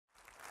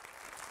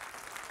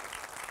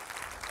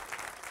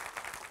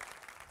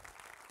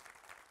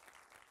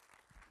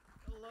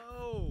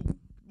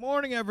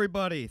Morning,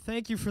 everybody.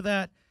 Thank you for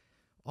that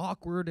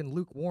awkward and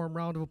lukewarm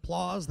round of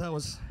applause. That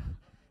was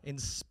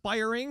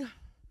inspiring.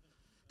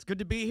 It's good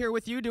to be here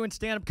with you doing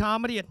stand-up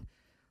comedy at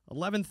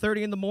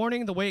 11:30 in the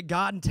morning, the way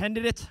God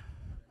intended it.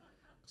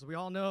 Because we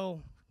all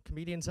know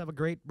comedians have a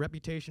great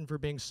reputation for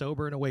being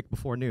sober and awake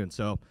before noon.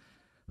 So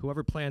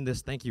whoever planned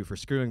this, thank you for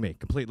screwing me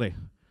completely.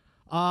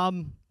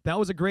 That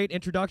was a great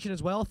introduction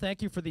as well.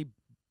 Thank you for the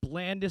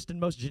blandest and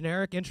most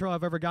generic intro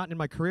I've ever gotten in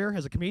my career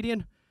as a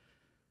comedian.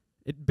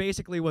 It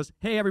basically was,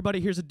 hey,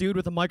 everybody, here's a dude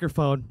with a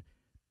microphone.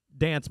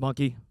 Dance,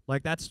 monkey.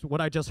 Like, that's what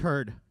I just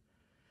heard.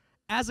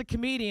 As a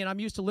comedian,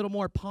 I'm used to a little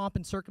more pomp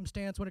and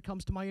circumstance when it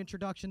comes to my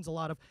introductions. A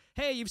lot of,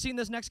 hey, you've seen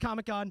this next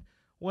comic on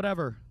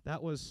whatever.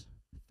 That was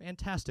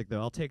fantastic,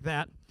 though. I'll take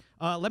that.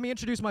 Let me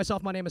introduce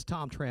myself. My name is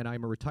Thom Tran.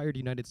 I'm a retired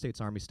United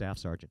States Army Staff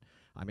Sergeant.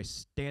 I'm a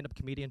stand-up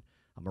comedian.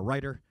 I'm a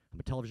writer. I'm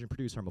a television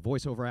producer. I'm a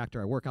voiceover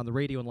actor. I work on the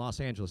radio in Los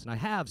Angeles. And I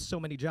have so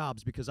many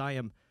jobs because I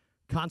am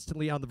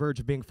constantly on the verge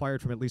of being fired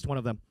from at least one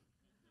of them.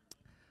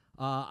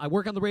 I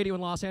work on the radio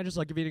in Los Angeles.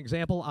 I'll give you an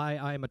example.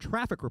 I am a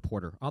traffic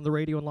reporter on the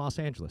radio in Los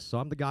Angeles. So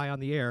I'm the guy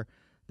on the air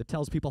that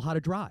tells people how to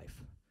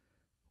drive,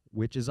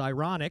 which is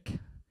ironic.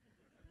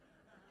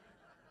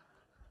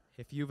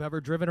 If you've ever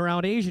driven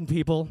around Asian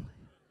people,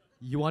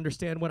 you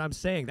understand what I'm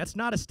saying. That's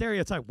not a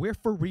stereotype. We're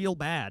for real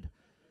bad.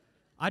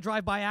 I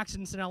drive by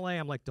accidents in LA.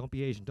 I'm like, don't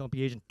be Asian, don't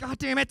be Asian. God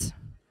damn it.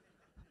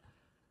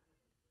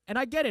 And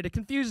I get it. It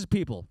confuses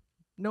people.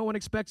 No one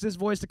expects this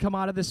voice to come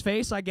out of this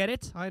face. I get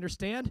it. I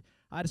understand.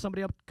 I had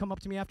somebody come up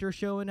to me after a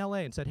show in LA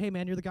and said, hey,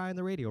 man, you're the guy on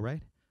the radio,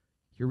 right?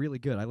 You're really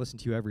good. I listen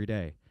to you every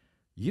day.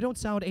 You don't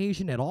sound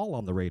Asian at all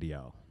on the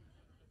radio.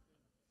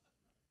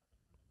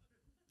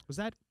 Was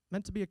that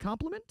meant to be a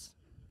compliment?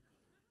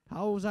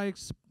 How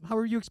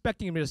were you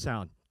expecting me to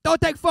sound?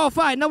 Don't take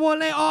 4-5. Number one,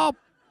 they all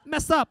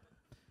messed up.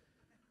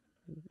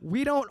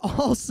 We don't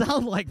all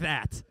sound like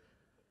that.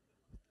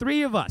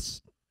 3 of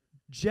us.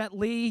 Jet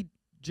Li,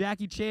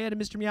 Jackie Chan,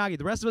 and Mr. Miyagi.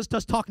 The rest of us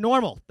just talk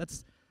normal.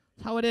 That's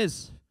how it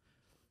is.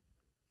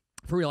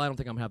 For real, I don't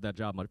think I'm going to have that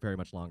job very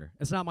much longer.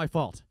 It's not my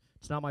fault.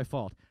 It's not my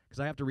fault. Because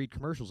I have to read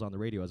commercials on the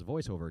radio as a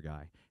voiceover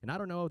guy. And I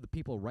don't know if the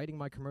people writing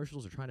my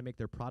commercials are trying to make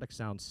their product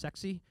sound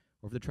sexy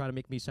or if they're trying to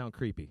make me sound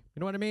creepy. You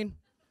know what I mean?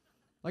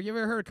 Like, you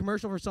ever heard a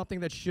commercial for something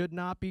that should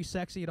not be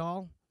sexy at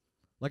all?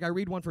 Like, I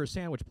read one for a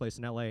sandwich place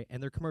in LA,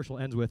 and their commercial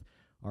ends with,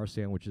 our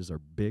sandwiches are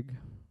big,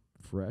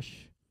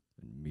 fresh,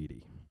 and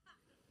meaty.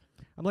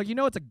 I'm like, you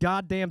know it's a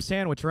goddamn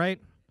sandwich, right?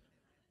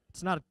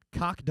 It's not a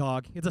cock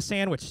dog. It's a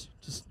sandwich.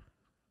 Just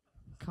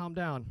calm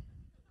down.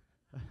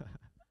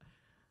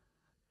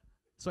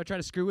 So I try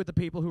to screw with the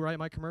people who write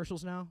my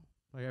commercials now.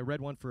 Like, I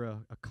read one for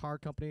a car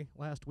company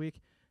last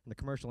week, and the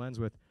commercial ends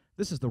with,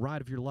 this is the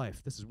ride of your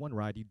life. This is one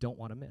ride you don't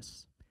want to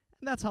miss.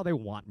 And that's how they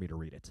want me to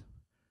read it.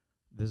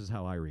 This is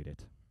how I read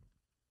it.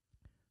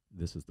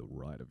 This is the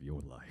ride of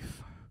your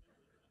life.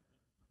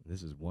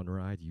 This is one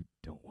ride you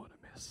don't want to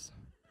miss.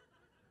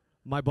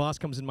 My boss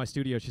comes in my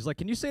studio. She's like,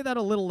 can you say that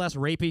a little less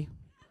rapey?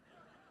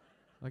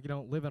 Like, you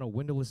don't live in a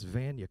windowless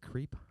van, you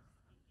creep.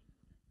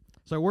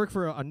 So I work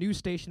for a news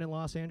station in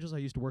Los Angeles. I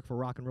used to work for a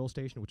rock and roll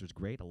station, which was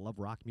great. I love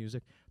rock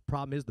music.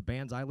 Problem is, the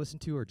bands I listen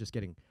to are just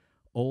getting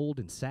old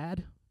and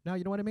sad. Now,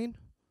 you know what I mean?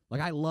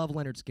 Like, I love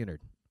Leonard Skinner.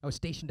 I was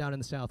stationed down in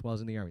the South while I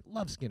was in the Army.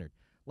 Love Skinner.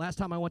 Last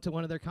time I went to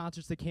one of their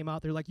concerts, they came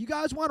out. They're like, you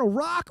guys want to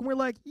rock? And we're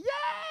like,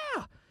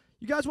 yeah!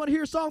 You guys want to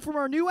hear a song from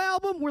our new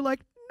album? We're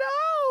like,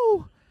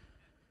 no!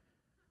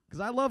 Because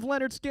I love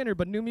Leonard Skinner,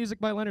 but new music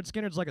by Leonard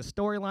Skinner is like a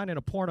storyline in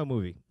a porno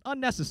movie.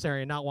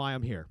 Unnecessary and not why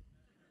I'm here.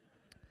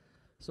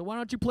 So why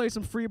don't you play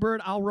some Freebird?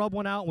 I'll rub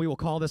one out, and we will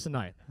call this a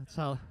night. That's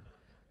how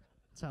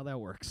that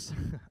works.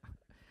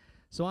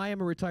 So I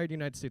am a retired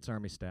United States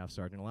Army Staff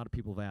Sergeant. A lot of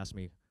people have asked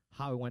me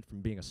how I went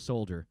from being a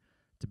soldier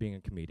to being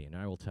a comedian,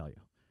 and I will tell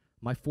you.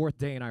 My 4th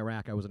day in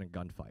Iraq, I was in a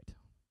gunfight.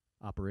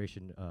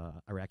 Operation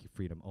Iraqi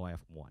Freedom,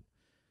 OIF-1.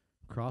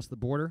 Crossed the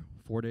border.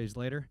 4 days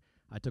later,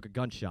 I took a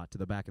gunshot to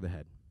the back of the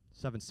head.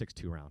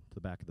 7.62 round to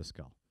the back of the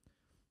skull.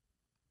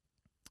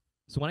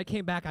 So when I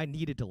came back, I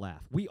needed to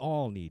laugh. We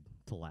all need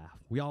to laugh.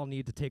 We all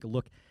need to take a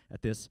look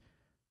at this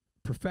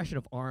profession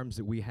of arms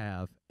that we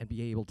have and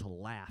be able to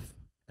laugh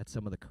at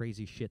some of the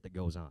crazy shit that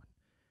goes on.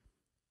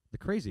 The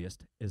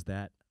craziest is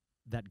that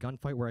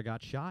gunfight where I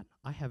got shot,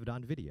 I have it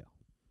on video.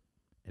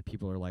 And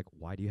people are like,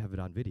 why do you have it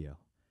on video?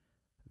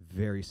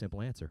 Very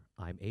simple answer.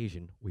 I'm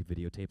Asian. We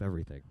videotape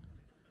everything.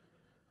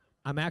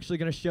 I'm actually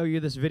going to show you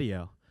this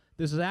video.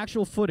 This is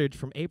actual footage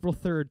from April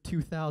 3rd,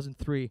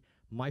 2003,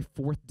 my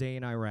 4th day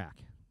in Iraq.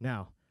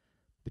 Now,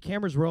 the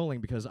camera's rolling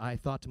because I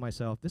thought to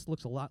myself, this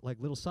looks a lot like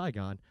Little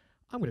Saigon.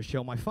 I'm going to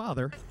show my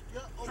father.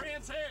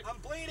 I'm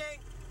bleeding.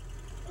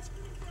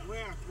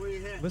 Where? Where you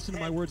hit? Listen to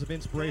my words of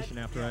inspiration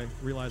after I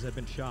realized I'd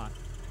been shot.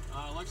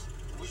 Looks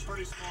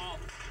pretty small.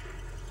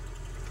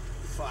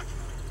 Fuck.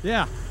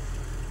 Yeah.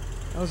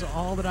 That was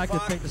all that I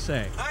could think to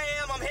say.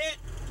 I'm hit.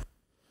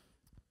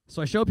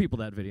 So I show people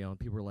that video, and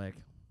people are like,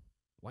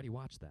 why do you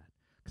watch that?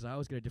 Because I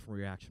always get a different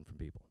reaction from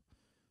people.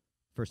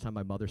 First time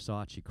my mother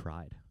saw it, she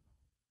cried.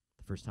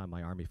 The first time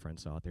my Army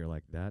friends saw it, they were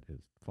like, that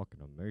is fucking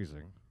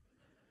amazing.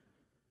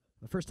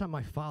 The first time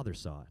my father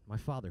saw it, my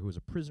father, who was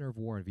a prisoner of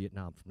war in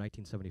Vietnam from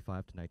 1975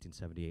 to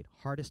 1978,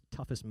 hardest,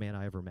 toughest man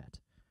I ever met.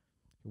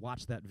 He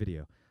watched that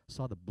video,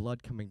 saw the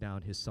blood coming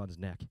down his son's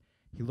neck.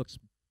 He looks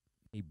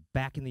me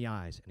back in the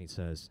eyes and he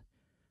says,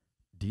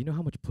 "Do you know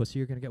how much pussy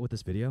you're going to get with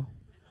this video?"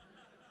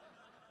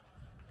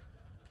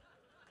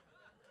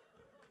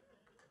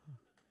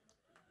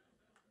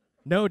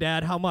 "No,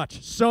 Dad, how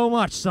much?" "So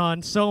much,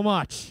 son, so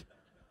much."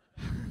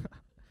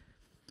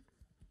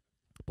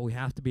 But we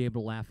have to be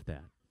able to laugh at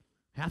that.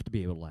 Have to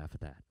be able to laugh at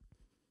that.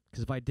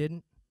 Because if I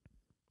didn't,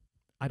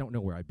 I don't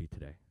know where I'd be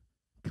today.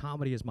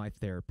 Comedy is my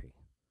therapy.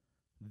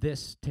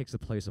 This takes the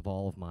place of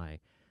all of my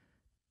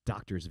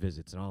doctor's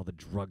visits and all the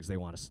drugs they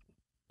want to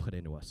put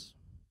into us.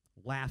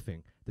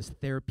 Laughing, this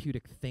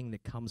therapeutic thing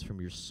that comes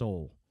from your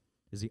soul,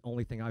 is the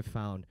only thing I've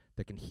found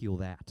that can heal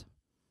that.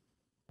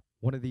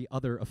 One of the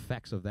other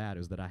effects of that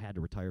is that I had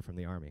to retire from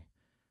the Army.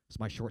 So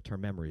my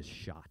short-term memory is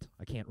shot.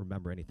 I can't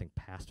remember anything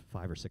past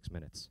 5 or 6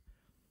 minutes,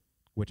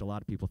 which a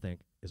lot of people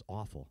think is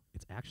awful.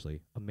 It's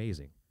actually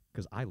amazing,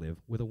 because I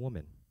live with a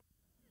woman.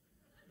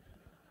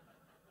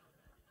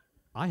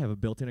 I have a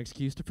built-in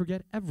excuse to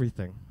forget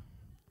everything.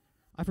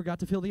 I forgot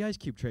to fill the ice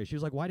cube tray. She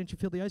was like, "Why didn't you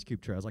fill the ice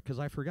cube tray?" I was like, "'Cause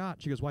I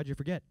forgot." She goes, "Why'd you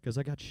forget?" "'Cause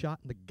I got shot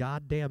in the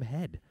goddamn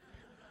head."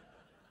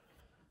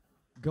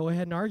 Go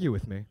ahead and argue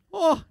with me.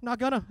 "Oh, not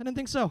gonna. I didn't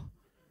think so."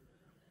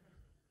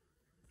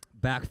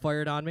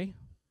 Backfired on me.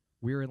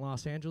 We were in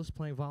Los Angeles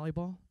playing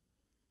volleyball.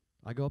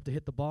 I go up to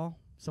hit the ball.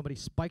 Somebody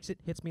spikes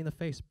it, hits me in the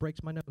face,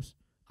 breaks my nose.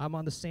 I'm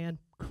on the sand,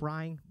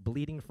 crying,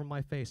 bleeding from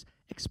my face,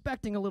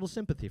 expecting a little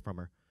sympathy from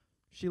her.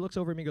 She looks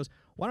over at me and goes,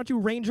 "Why don't you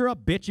range her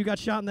up, bitch? You got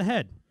shot in the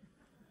head."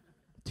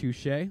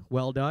 Touché.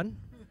 Well done.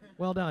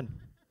 Well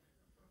done.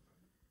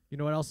 You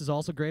know what else is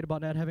also great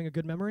about not having a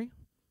good memory?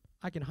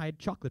 I can hide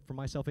chocolate from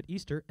myself at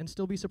Easter and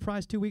still be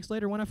surprised 2 weeks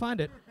later when I find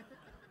it.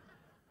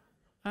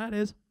 That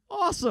is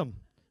awesome.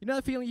 You know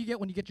that feeling you get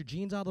when you get your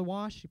jeans out of the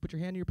wash? You put your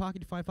hand in your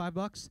pocket, you find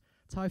 $5?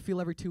 That's how I feel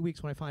every 2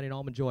 weeks when I find an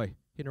Almond Joy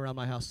hidden around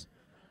my house.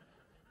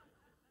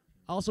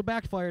 Also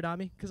backfired on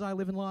me because I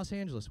live in Los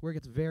Angeles where it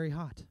gets very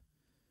hot.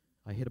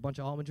 I hid a bunch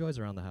of Almond Joys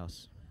around the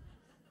house.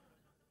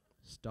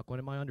 Stuck one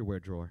in my underwear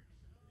drawer.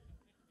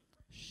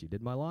 She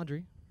did my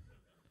laundry.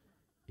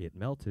 It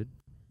melted.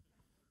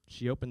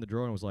 She opened the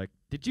drawer and was like,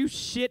 "Did you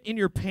shit in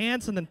your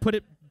pants and then put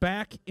it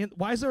back in?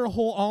 Why is there a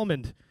whole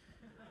almond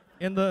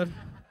in the...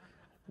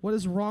 What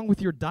is wrong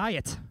with your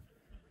diet?"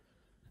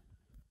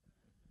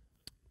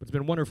 But it's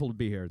been wonderful to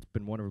be here. It's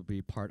been wonderful to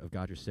be part of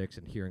Got Your Six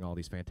and hearing all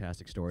these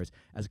fantastic stories.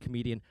 As a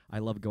comedian, I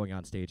love going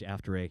on stage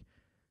after a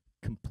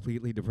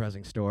completely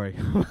depressing story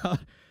about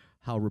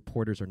how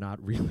reporters are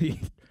not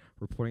really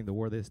reporting the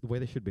war the way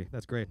they should be.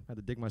 That's great. I had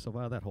to dig myself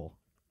out of that hole.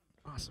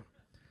 Awesome.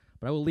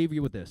 But I will leave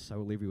you with this.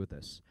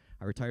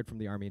 I retired from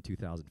the Army in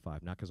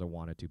 2005, not because I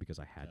wanted to, because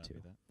I had to.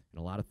 And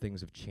a lot of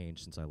things have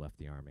changed since I left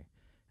the Army.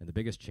 And the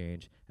biggest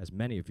change, as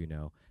many of you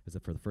know, is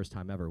that for the first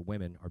time ever,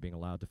 women are being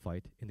allowed to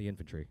fight in the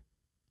infantry.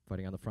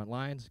 Fighting on the front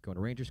lines, going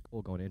to Ranger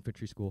School, going to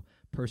infantry school.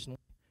 Personally,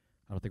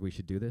 I don't think we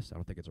should do this. I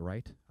don't think it's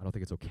right. I don't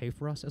think it's okay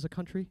for us as a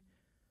country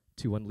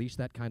to unleash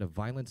that kind of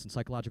violence and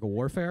psychological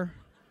warfare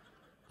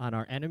on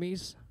our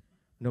enemies,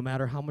 no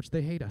matter how much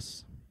they hate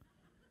us.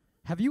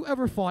 Have you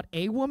ever fought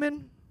a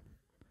woman,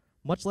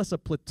 much less a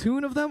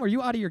platoon of them? Are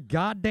you out of your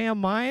goddamn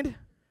mind?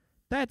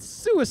 That's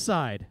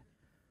suicide.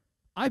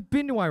 I've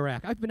been to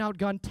Iraq. I've been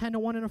outgunned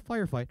 10-1 in a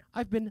firefight.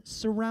 I've been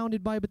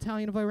surrounded by a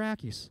battalion of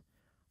Iraqis.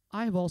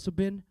 I have also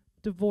been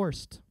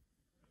divorced.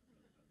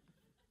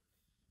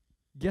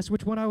 Guess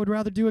which one I would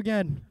rather do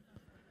again?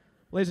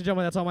 Ladies and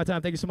gentlemen, that's all my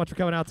time. Thank you so much for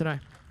coming out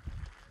tonight.